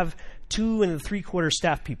only have 2 3/4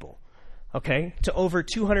 staff people. Okay, to over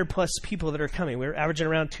 200 plus people that are coming. We're averaging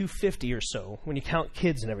around 250 or so when you count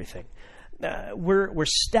kids and everything. We're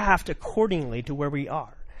staffed accordingly to where we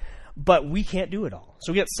are, but we can't do it all.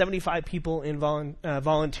 So we got 75 people in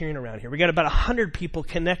volunteering around here. We got about 100 people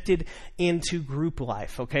connected into group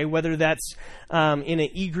life. Okay, whether that's in an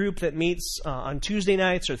e-group that meets on Tuesday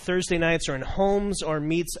nights or Thursday nights, or in homes, or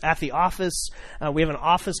meets at the office. We have an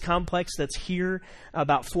office complex that's here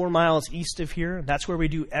about 4 miles east of here. That's where we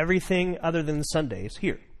do everything other than Sundays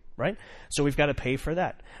here. Right? So we've got to pay for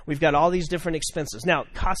that. We've got all these different expenses. Now,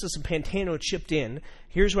 Casas and Pantano chipped in.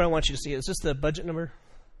 Here's what I want you to see. Is this the budget number?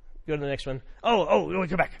 Go to the next one. Oh,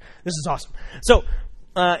 go back. This is awesome. So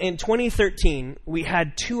in 2013, we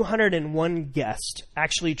had 201 guests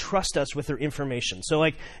actually trust us with their information. So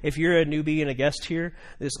like if you're a newbie and a guest here,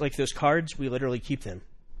 those cards, we literally keep them.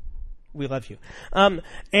 We love you.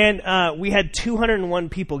 We had 201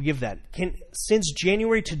 people give that. Since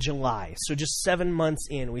January to July, so just 7 months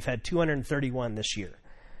in, we've had 231 this year.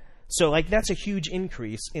 So that's a huge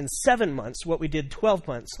increase in 7 months, what we did 12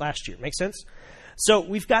 months last year. Make sense? So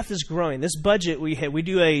we've got this growing. This budget, we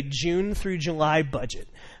do a June through July budget.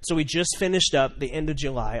 So we just finished up the end of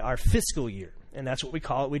July, our fiscal year. And that's what we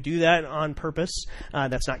call it. We do that on purpose.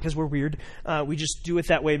 That's not because we're weird. We just do it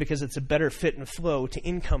that way because it's a better fit and flow to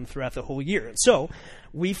income throughout the whole year. And so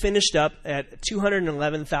we finished up at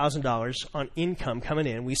 $211,000 on income coming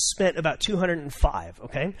in. We spent about $205,000,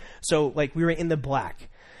 okay? So we were in the black.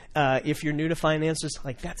 If you're new to finances,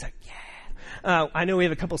 that's a yeah. I know we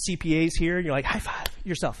have a couple CPAs here. You're like, high five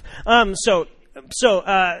yourself. So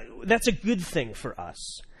that's a good thing for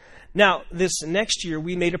us. Now, this next year,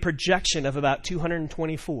 we made a projection of about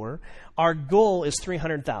 224. Our goal is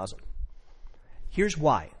 300,000. Here's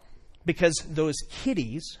why. Because those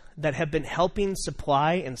kiddies that have been helping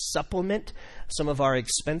supply and supplement some of our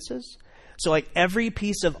expenses, so every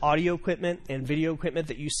piece of audio equipment and video equipment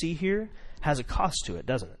that you see here has a cost to it,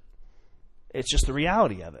 doesn't it? It's just the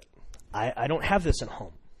reality of it. I don't have this at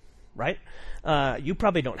home, right? You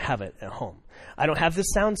probably don't have it at home. I don't have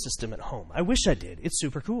this sound system at home. I wish I did. It's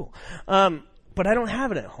super cool. But I don't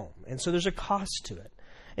have it at home. And so there's a cost to it.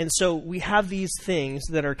 And so we have these things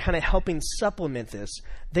that are kind of helping supplement this.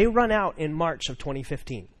 They run out in March of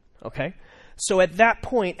 2015. Okay? So at that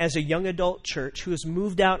point, as a young adult church who has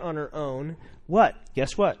moved out on her own, what?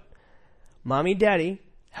 Guess what? Mommy and Daddy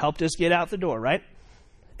helped us get out the door, right?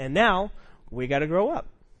 And now we got to grow up.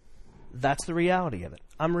 That's the reality of it.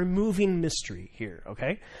 I'm removing mystery here,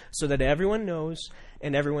 okay? So that everyone knows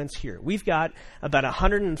and everyone's here. We've got about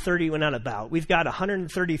 130, well, not about, we've got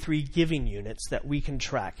 133 giving units that we can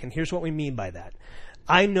track. And here's what we mean by that.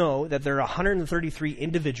 I know that there are 133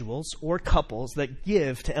 individuals or couples that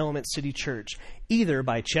give to Element City Church, either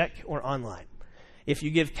by check or online. If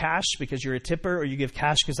you give cash because you're a tipper, or you give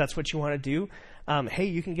cash because that's what you want to do, hey,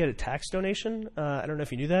 you can get a tax donation. I don't know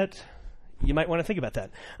if you knew that. You might want to think about that.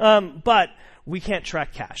 But we can't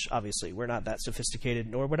track cash, obviously. We're not that sophisticated,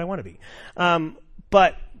 nor would I want to be.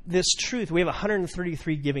 But this truth, we have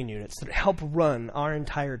 133 giving units that help run our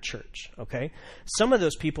entire church, okay? Some of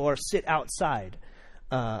those people sit outside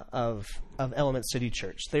of Element City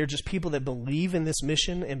Church. They're just people that believe in this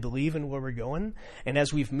mission and believe in where we're going. And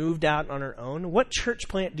as we've moved out on our own, what church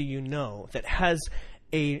plant do you know that has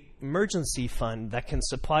an emergency fund that can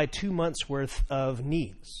supply 2 months' worth of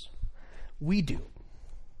needs? We do.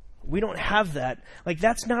 We don't have that.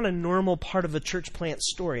 That's not a normal part of a church plant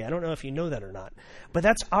story. I don't know if you know that or not. But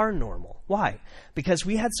that's our normal. Why? Because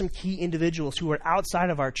we had some key individuals who were outside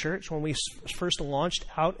of our church when we first launched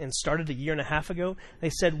out and started a year and a half ago. They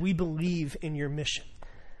said, we believe in your mission.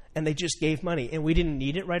 And they just gave money. And we didn't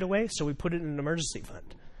need it right away, so we put it in an emergency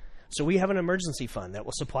fund. So we have an emergency fund that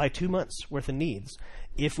will supply 2 months' worth of needs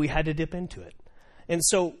if we had to dip into it. And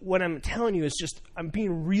so what I'm telling you is just, I'm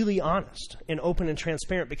being really honest and open and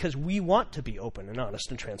transparent because we want to be open and honest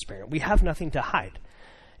and transparent. We have nothing to hide.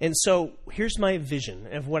 And so here's my vision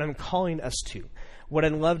of what I'm calling us to, what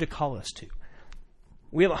I'd love to call us to.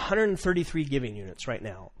 We have 133 giving units right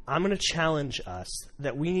now. I'm going to challenge us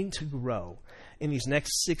that we need to grow in these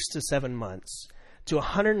next 6 to 7 months to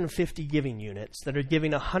 150 giving units that are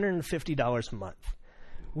giving $150 a month.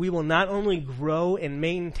 We will not only grow and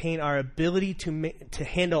maintain our ability to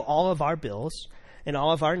handle all of our bills and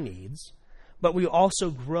all of our needs, but we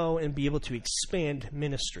also grow and be able to expand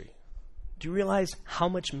ministry. Do you realize how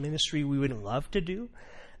much ministry we would love to do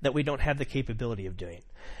that we don't have the capability of doing?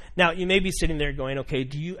 Now, you may be sitting there going, okay,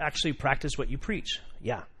 do you actually practice what you preach?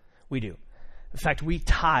 Yeah, we do. In fact, we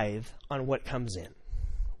tithe on what comes in.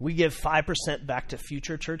 We give 5% back to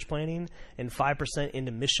future church planning and 5%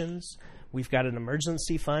 into missions. We've got an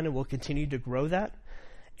emergency fund, and we'll continue to grow that.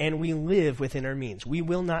 And we live within our means. We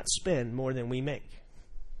will not spend more than we make.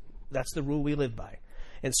 That's the rule we live by.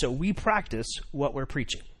 And so we practice what we're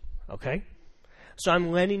preaching, okay? So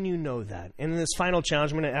I'm letting you know that. And in this final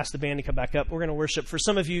challenge, I'm going to ask the band to come back up. We're going to worship. For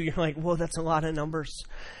some of you, you're like, well, that's a lot of numbers.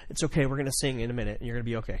 It's okay. We're going to sing in a minute, and you're going to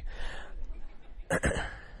be okay.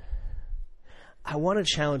 I want to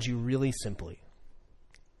challenge you really simply.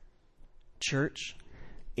 Church,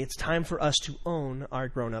 it's time for us to own our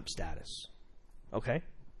grown-up status, okay?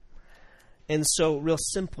 And so real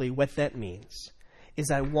simply, what that means is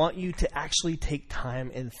I want you to actually take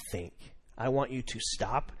time and think. I want you to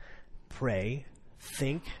stop, pray,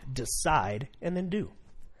 think, decide, and then do.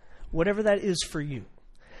 Whatever that is for you.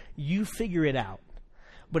 You figure it out.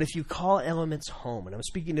 But if you call Elements home, and I'm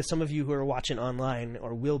speaking to some of you who are watching online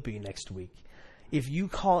or will be next week, if you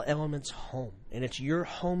call Elements home and it's your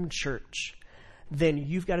home church, then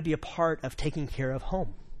you've got to be a part of taking care of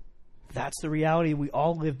home. That's the reality we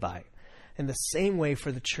all live by. In the same way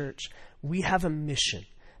for the church, we have a mission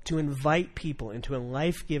to invite people into a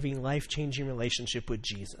life-giving, life-changing relationship with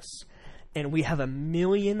Jesus. And we have 1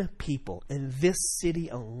 million people in this city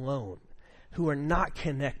alone who are not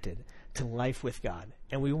connected to life with God,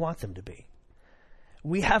 and we want them to be.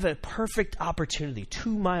 We have a perfect opportunity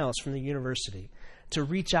 2 miles from the university to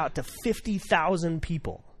reach out to 50,000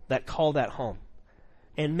 people that call that home,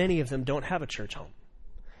 and many of them don't have a church home.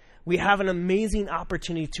 We have an amazing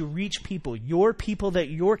opportunity to reach people that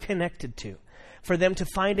you're connected to, for them to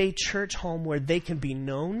find a church home where they can be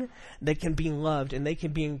known, they can be loved, and they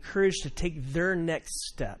can be encouraged to take their next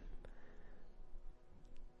step.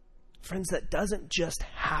 Friends, that doesn't just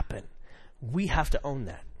happen. We have to own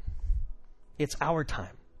that. It's our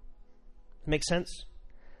time. Make sense?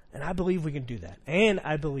 And I believe we can do that. And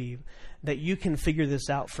I believe that you can figure this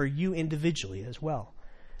out for you individually as well.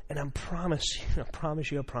 And I promise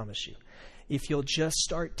you, if you'll just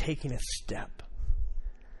start taking a step,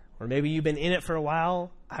 or maybe you've been in it for a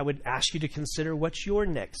while, I would ask you to consider what's your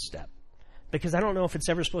next step. Because I don't know if it's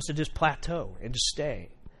ever supposed to just plateau and just stay.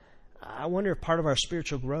 I wonder if part of our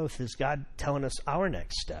spiritual growth is God telling us our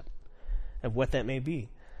next step of what that may be.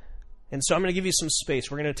 And so I'm going to give you some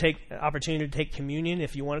space. We're going to take an opportunity to take communion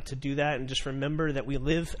if you want to do that. And just remember that we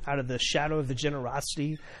live out of the shadow of the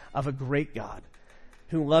generosity of a great God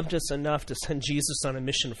who loved us enough to send Jesus on a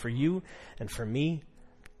mission for you and for me.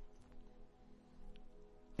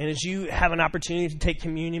 And as you have an opportunity to take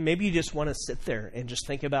communion, maybe you just want to sit there and just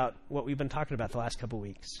think about what we've been talking about the last couple of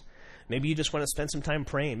weeks. Maybe you just want to spend some time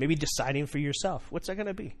praying, maybe deciding for yourself. What's that going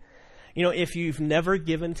to be? You know, if you've never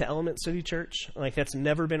given to Element City Church, like that's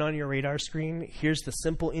never been on your radar screen, here's the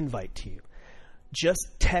simple invite to you. Just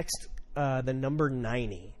text the number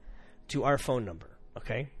 90 to our phone number,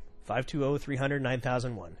 okay?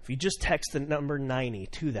 520-300-9001. If you just text the number 90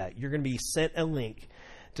 to that, you're going to be sent a link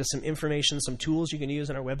to some information, some tools you can use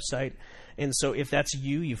on our website. And so if that's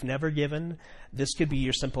you've never given, this could be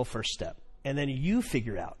your simple first step. And then you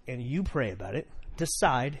figure out and you pray about it,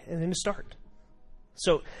 decide, and then start.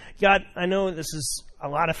 So, God, I know this is a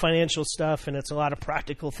lot of financial stuff and it's a lot of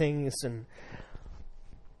practical things.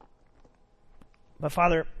 But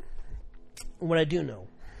Father, what I do know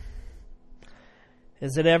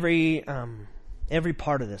is that every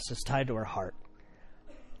part of this is tied to our heart.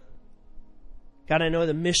 God, I know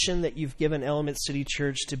the mission that you've given Element City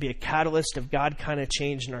Church to be a catalyst of God kind of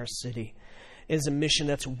change in our city is a mission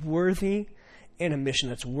that's worthy and a mission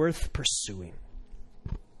that's worth pursuing.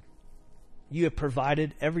 You have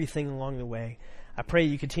provided everything along the way. I pray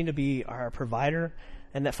you continue to be our provider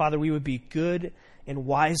and that, Father, we would be good and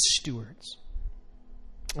wise stewards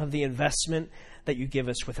of the investment that you give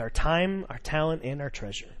us with our time, our talent, and our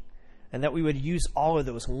treasure. And that we would use all of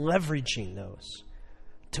those, leveraging those,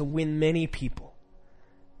 to win many people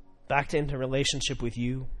back into relationship with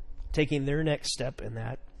you, taking their next step in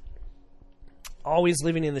that. Always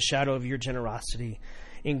living in the shadow of your generosity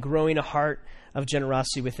and growing a heart of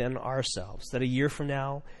generosity within ourselves, that a year from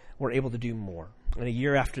now, we're able to do more. And a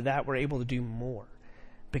year after that, we're able to do more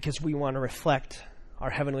because we want to reflect our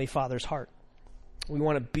Heavenly Father's heart. We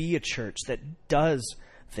want to be a church that does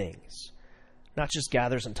things, not just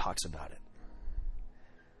gathers and talks about it.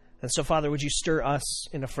 And so, Father, would you stir us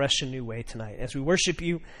in a fresh and new way tonight? As we worship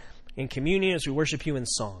you in communion, as we worship you in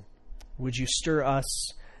song, would you stir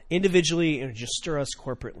us individually and just stir us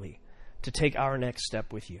corporately to take our next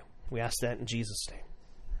step with you? We ask that in Jesus' name.